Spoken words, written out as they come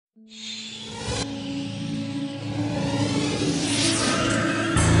I've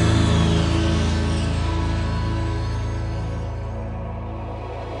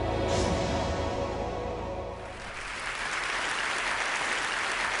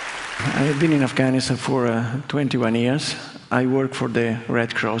been in Afghanistan for 21 years. I work for the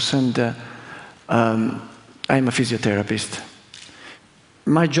Red Cross, and I'm a physiotherapist.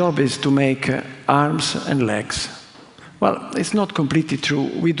 My job is to make arms and legs. Well, it's not completely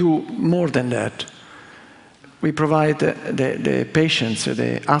true. We do more than that. We provide the patients,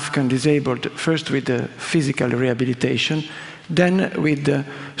 the Afghan disabled, first with the physical rehabilitation, then with the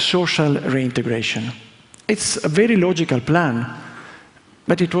social reintegration. It's a very logical plan.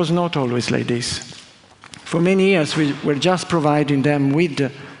 But it was not always like this. For many years, we were just providing them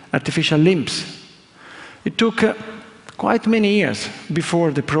with artificial limbs. It took quite many years for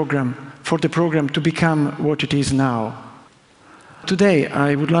the program to become what it is now. Today,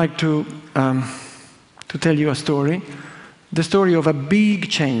 I would like to tell you a story, the story of a big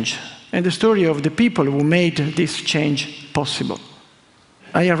change, and the story of the people who made this change possible.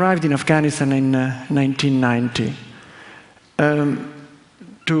 I arrived in Afghanistan in 1990.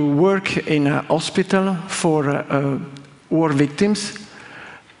 To work in a hospital for war victims,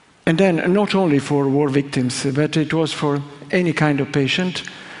 and then not only for war victims, but it was for any kind of patient.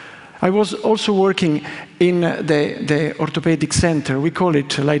 I was also working in the orthopedic center. We call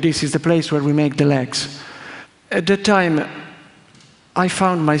it like this, is the place where we make the legs. At that time, I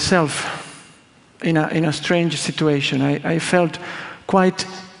found myself in a strange situation. I felt quite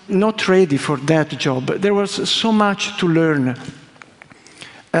not ready for that job. There was so much to learn.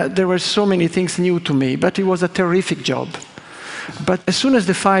 There were so many things new to me, but it was a terrific job. But as soon as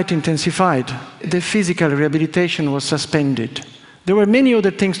the fight intensified, the physical rehabilitation was suspended. There were many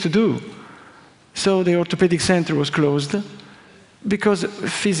other things to do. So the orthopedic center was closed because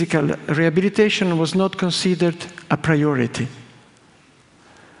physical rehabilitation was not considered a priority.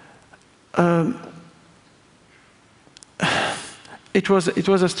 It was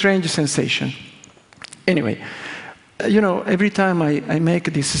a strange sensation. Anyway, you know, every time I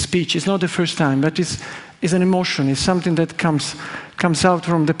make this speech, it's not the first time, but it's an emotion. It's something that comes out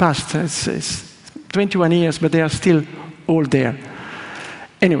from the past. It's 21 years, but they are still all there.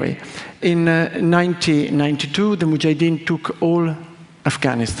 Anyway, in 1992, the Mujahideen took all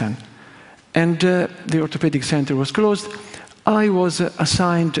Afghanistan, and the orthopedic center was closed. I was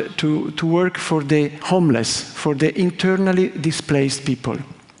assigned to work for the homeless, for the internally displaced people.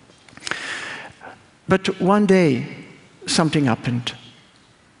 But one day, something happened.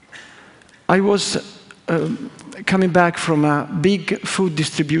 I was coming back from a big food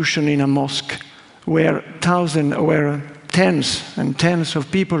distribution in a mosque where tens and tens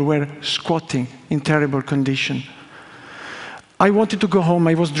of people were squatting in terrible condition. I wanted to go home.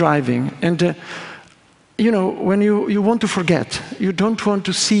 I was driving, and you know, when you want to forget, you don't want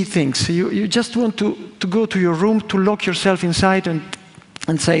to see things. You just want to go to your room, to lock yourself inside and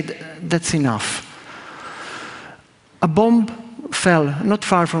say, that's enough. A bomb fell not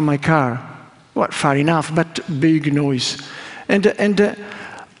far from my car. Well, far enough, but big noise. And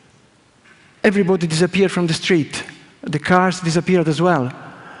everybody disappeared from the street. The cars disappeared as well.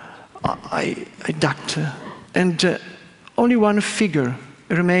 I ducked, and only one figure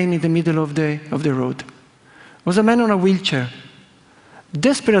remained in the middle of the road. It was a man on a wheelchair,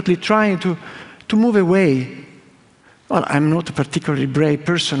 desperately trying to move away. Well, I'm not a particularly brave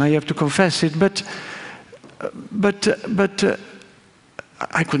person, I have to confess it, but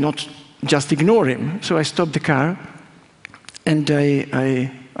I could not just ignore him. So I stopped the car, and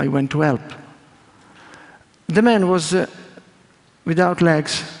I went to help. The man was without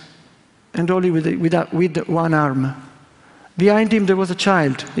legs and only with one arm. Behind him there was a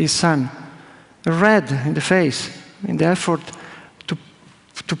child, his son, red in the face, in the effort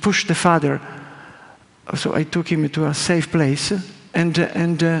to push the father. So I took him to a safe place, and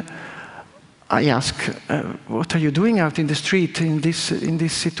I asked, what are you doing out in the street in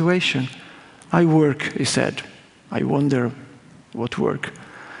this situation? I work, he said. I wonder what work.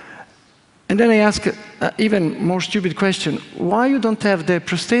 And then I asked even more stupid question, why you don't have the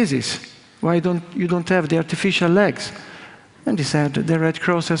prosthesis? Why you don't have the artificial legs? And he said, the Red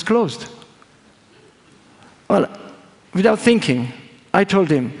Cross has closed. Well, without thinking, I told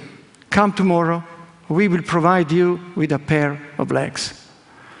him, come tomorrow, we will provide you with a pair of legs.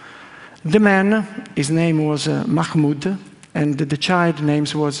 The man, his name was Mahmoud, and the child name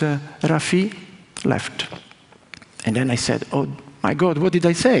was Rafi, left. And then I said, oh my God, what did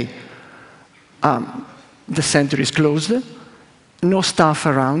I say? The center is closed, no staff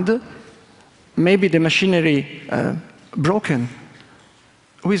around, maybe the machinery broken.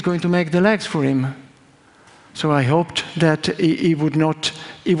 who is going to make the legs for him? So I hoped that he would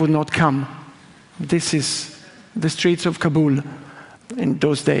not come. This is the streets of Kabul in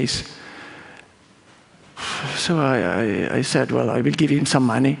those days. So I said, well, I will give him some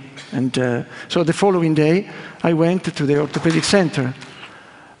money. And so the following day, I went to the orthopedic center.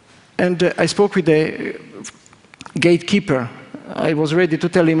 And I spoke with the gatekeeper. I was ready to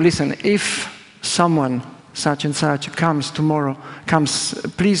tell him, listen, if someone such and such comes tomorrow,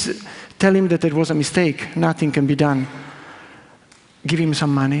 please tell him that it was a mistake. Nothing can be done. Give him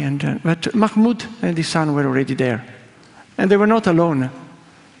some money. But Mahmoud and his son were already there. And they were not alone.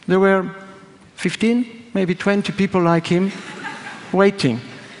 There were 15, maybe 20 people like him waiting.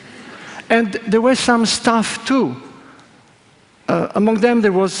 And there were some staff too. Among them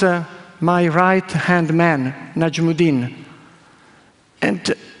there was my right-hand man, Najmuddin.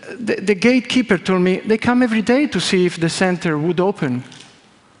 And the gatekeeper told me, they come every day to see if the center would open.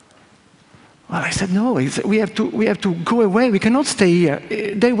 Well, I said, no, we have to go away. We cannot stay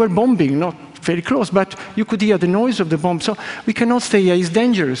here. They were bombing, not very close, but you could hear the noise of the bomb. So we cannot stay here. It's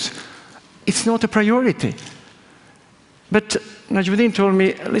dangerous. It's not a priority. But Najmuddin told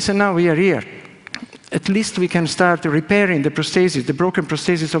me, listen, now we are here. At least we can start repairing the prosthesis, the broken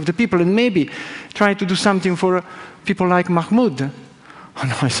prosthesis of the people, and maybe try to do something for people like Mahmoud. Oh,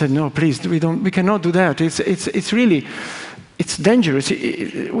 no, I said, no, please, we cannot do that. It's really, it's dangerous.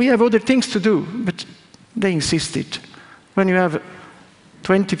 We have other things to do. But they insisted. When you have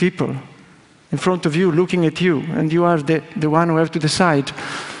 20 people in front of you looking at you, and you are the one who have to decide.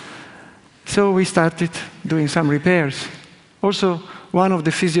 So we started doing some repairs. Also, one of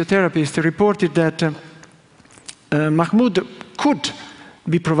the physiotherapists reported that Mahmoud could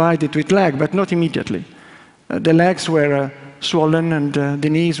be provided with leg, but not immediately. The legs were swollen and the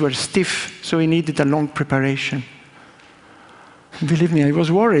knees were stiff, so he needed a long preparation. Believe me, I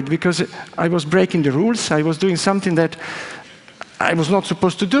was worried because I was breaking the rules. I was doing something that I was not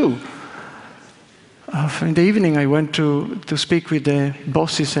supposed to do. In the evening, I went to speak with the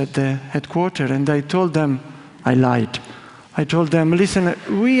bosses at the headquarters, and I told them, I lied. I told them, listen,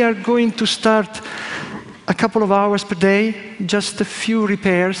 we are going to start a couple of hours per day, just a few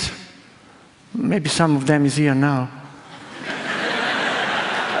repairs. Maybe some of them is here now.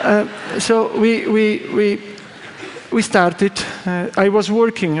 So we started. I was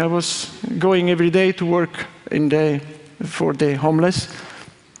working. I was going every day to work for the homeless.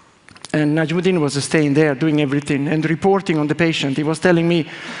 And Najmuddin was staying there, doing everything, and reporting on the patient. He was telling me,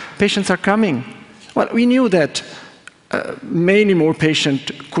 patients are coming. Well, we knew that many more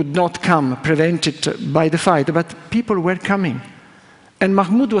patients could not come, prevented by the fight, but people were coming. And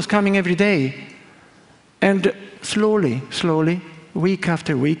Mahmoud was coming every day. And slowly, week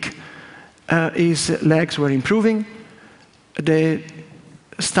after week, his legs were improving, the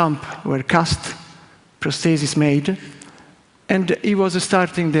stump were cast, prosthesis made, and he was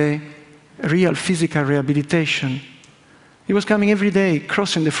starting the real physical rehabilitation. He was coming every day,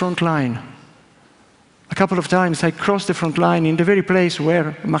 crossing the front line. A couple of times I crossed the front line in the very place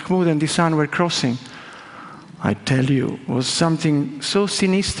where Mahmoud and his son were crossing. I tell you, it was something so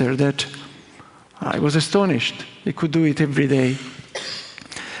sinister that I was astonished. He could do it every day.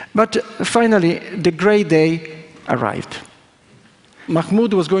 But finally, the great day arrived.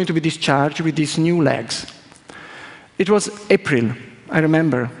 Mahmoud was going to be discharged with these new legs. It was April, I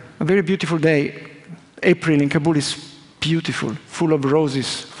remember, a very beautiful day. April in Kabul is beautiful, full of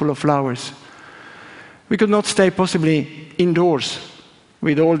roses, full of flowers. We could not stay possibly indoors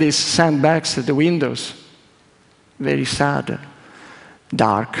with all these sandbags at the windows. Very sad,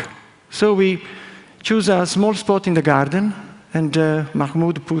 dark. So we chose a small spot in the garden, and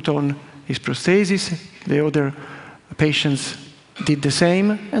Mahmoud put on his prosthesis. The other patients did the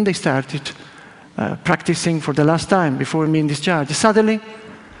same, and they started practicing for the last time before being discharged. Suddenly,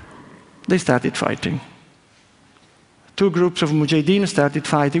 they started fighting. Two groups of mujahideen started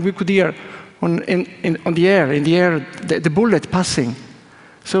fighting. We could hear in the air, the bullet passing.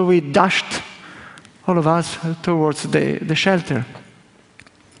 So we dashed, all of us, towards the shelter.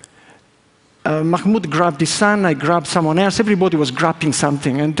 Mahmoud grabbed his son, I grabbed someone else. Everybody was grabbing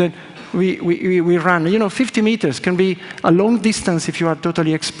something, and then we ran. You know, 50 meters can be a long distance if you are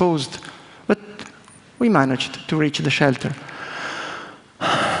totally exposed. But we managed to reach the shelter.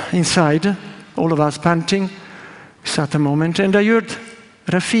 Inside, all of us panting, we sat a moment, and I heard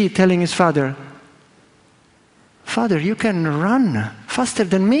Rafi telling his father, "Father, you can run faster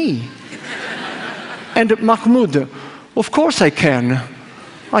than me." And Mahmoud, "Of course I can.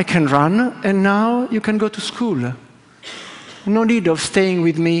 I can run, and now you can go to school. No need of staying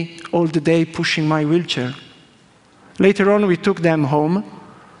with me all the day pushing my wheelchair." Later on, we took them home,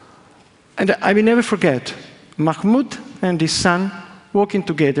 And I will never forget Mahmoud and his son walking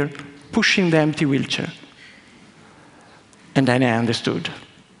together, pushing the empty wheelchair. And then I understood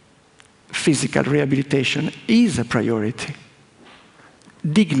physical rehabilitation is a priority.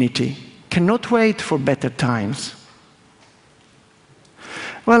 Dignity cannot wait for better times.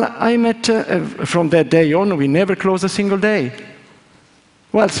 Well, I met, from that day on, we never closed a single day.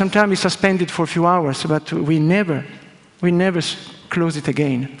 Well, sometimes we suspended for a few hours, but we never closed it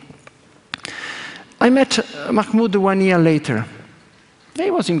again. I met Mahmoud 1 year later.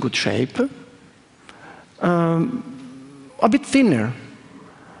 He was in good shape, a bit thinner.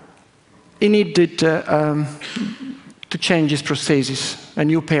 He needed to change his prosthesis, a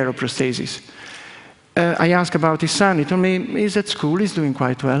new pair of prosthesis. I asked about his son. He told me he's at school, he's doing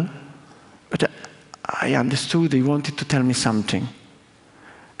quite well. But I understood he wanted to tell me something.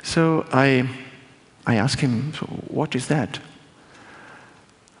 So I asked him, so what is that?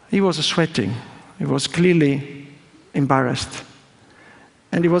 He was sweating. He was clearly embarrassed.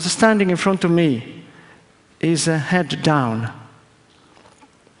 And he was standing in front of me, his head down.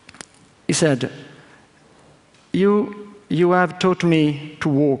 He said, you have taught me to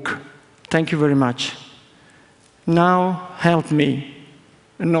walk. Thank you very much. Now help me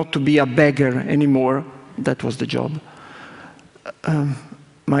not to be a beggar anymore. That was the job.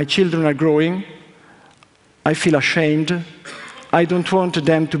 My children are growing. I feel ashamed. I don't want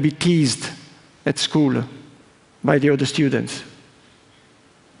them to be teased at school by the other students.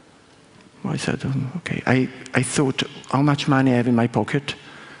 I said, okay. I thought, how much money I have in my pocket?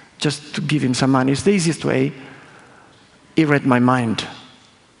 Just to give him some money. It's the easiest way. He read my mind.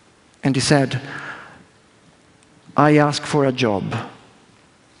 And he said, I asked for a job.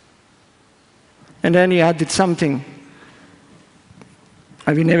 And then he added something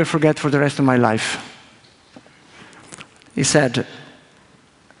I will never forget for the rest of my life. He said,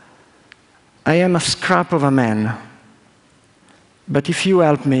 I am a scrap of a man, but if you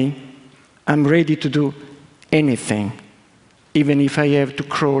help me, I'm ready to do anything, even if I have to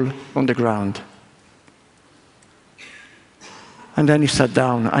crawl on the ground. And then he sat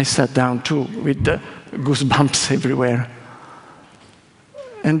down. I sat down too, with the goosebumps everywhere.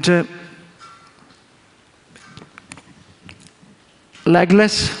 And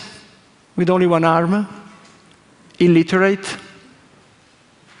legless, with only one arm, illiterate,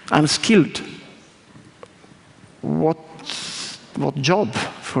 unskilled. What job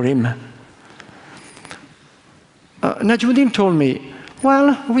for him? Najmuddin told me,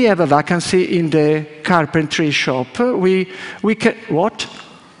 well, we have a vacancy in the carpentry shop. We can, what?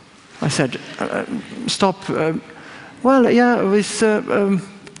 I said, stop. Well, yeah,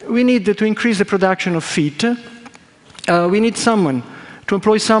 we need to increase the production of feet. We need someone, to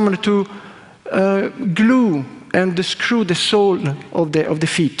employ someone to glue and screw the sole of the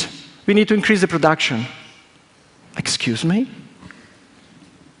feet. We need to increase the production. Excuse me?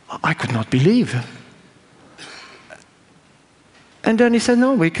 I could not believe. And then he said,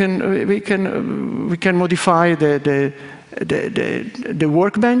 no, we can modify the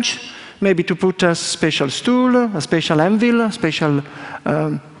workbench, maybe to put a special stool, a special anvil, a special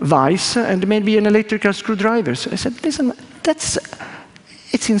vise, and maybe an electrical screwdriver. So I said, listen,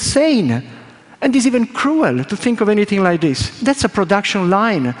 it's insane. And it's even cruel to think of anything like this. That's a production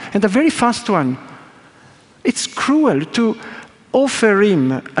line, and a very fast one. It's cruel to offer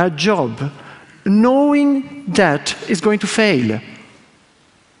him a job knowing that it's going to fail.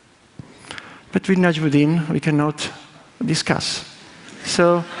 But with Najmuddin, we cannot discuss.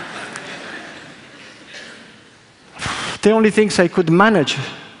 So the only things I could manage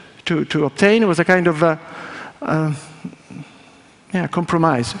to obtain was a kind of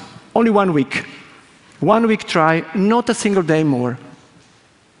compromise. Only 1 week. 1 week try, not a single day more.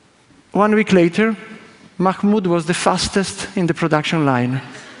 1 week later, Mahmoud was the fastest in the production line.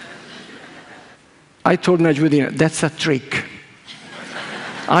 I told Najmuddin, that's a trick.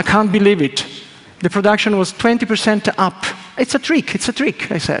 I can't believe it. The production was 20% up. It's a trick,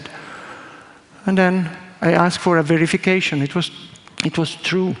 I said. And then I asked for a verification. It was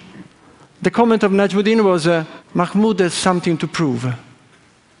true. The comment of Najmuddin was, Mahmoud has something to prove.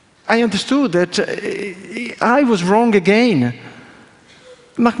 I understood that I was wrong again.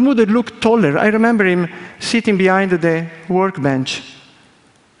 Mahmoud had looked taller. I remember him sitting behind the workbench,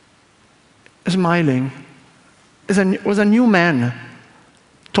 smiling. Was a new man,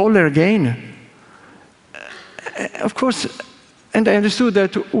 taller again. Of course, and I understood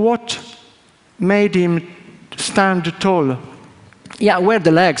that what made him stand tall. Yeah, were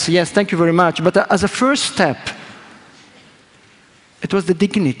the legs, yes, thank you very much. But as a first step, it was the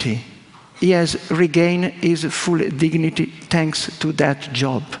dignity. He has regained his full dignity thanks to that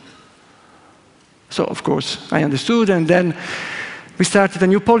job. So, of course, I understood, and then we started a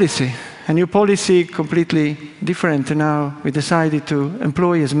new policy completely different. And now we decided to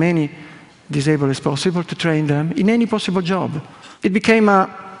employ as many disabled as possible, to train them in any possible job. It became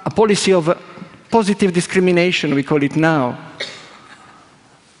a policy of positive discrimination, we call it now.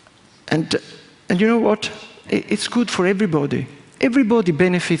 And you know what? It's good for everybody. Everybody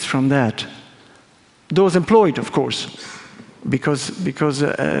benefits from that. Those employed, of course, because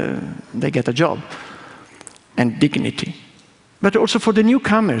they get a job and dignity. But also for the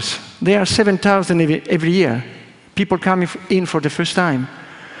newcomers. There are 7,000 every year, people coming in for the first time.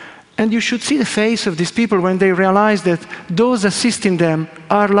 And you should see the face of these people when they realize that those assisting them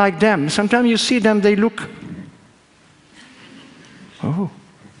are like them. Sometimes you see them, they look, oh,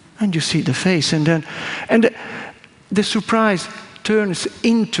 and you see the face, and the surprise turns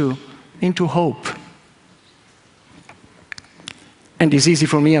into hope. And it's easy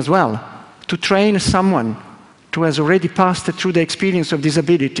for me as well to train someone who has already passed through the experience of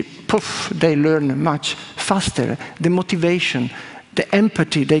disability. Poof, they learn much faster. The motivation, the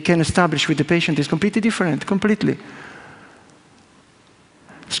empathy they can establish with the patient is completely different, completely.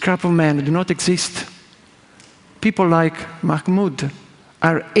 Scrap of men do not exist. People like Mahmoud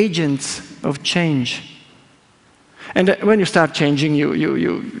are agents of change. And when you start changing,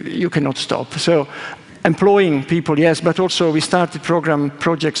 you cannot stop. So employing people, yes, but also we started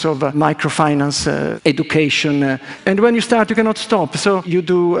projects of microfinance, education. And when you start, you cannot stop. So you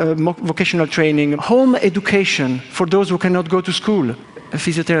do vocational training, home education for those who cannot go to school.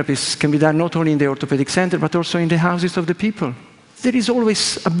 Physiotherapists can be done not only in the orthopedic center, but also in the houses of the people. There is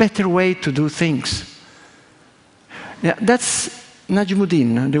always a better way to do things. Yeah, that's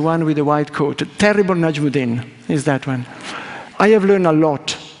Najmuddin, the one with the white coat. Terrible Najmuddin is that one. I have learned a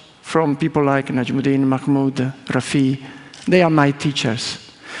lot from people like Najmuddin, Mahmoud, Rafi. They are my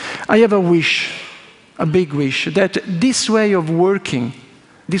teachers. I have a wish, a big wish, that this way of working,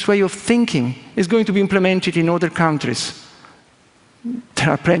 this way of thinking is going to be implemented in other countries. There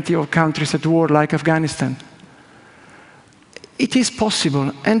are plenty of countries at war like Afghanistan. It is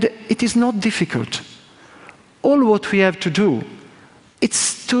possible, and it is not difficult. All what we have to do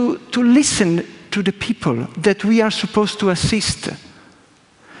is to listen to the people that we are supposed to assist,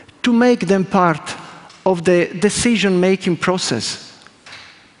 to make them part of the decision-making process,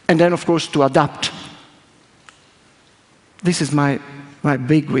 and then, of course, to adapt. This is my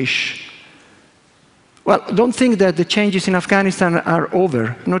big wish. Well, don't think that the changes in Afghanistan are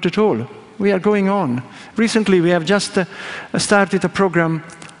over. Not at all. We are going on. Recently, we have just started a program,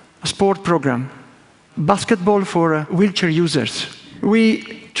 a sport program, basketball for wheelchair users.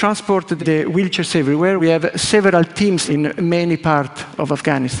 We transport the wheelchairs everywhere. We have several teams in many parts of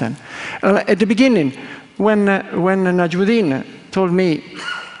Afghanistan. At the beginning, when Najmuddin told me,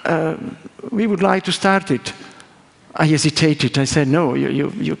 we would like to start it, I hesitated. I said, no,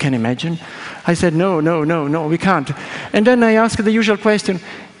 you can imagine. I said, no, we can't. And then I asked the usual question,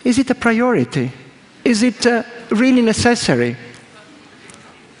 is it a priority? Is it really necessary?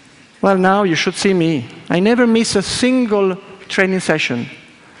 Well, now you should see me. I never miss a single training session.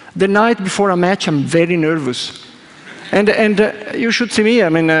 The night before a match, I'm very nervous. And you should see me. I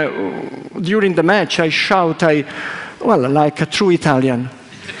mean, during the match, I shout, well, like a true Italian.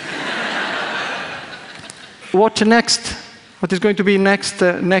 What next? What is going to be next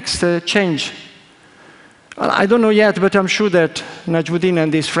change? Well, I don't know yet, but I'm sure that Najmuddin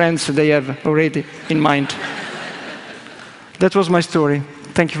and his friends, they have already in mind. That was my story.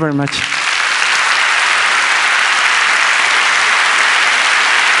 Thank you very much.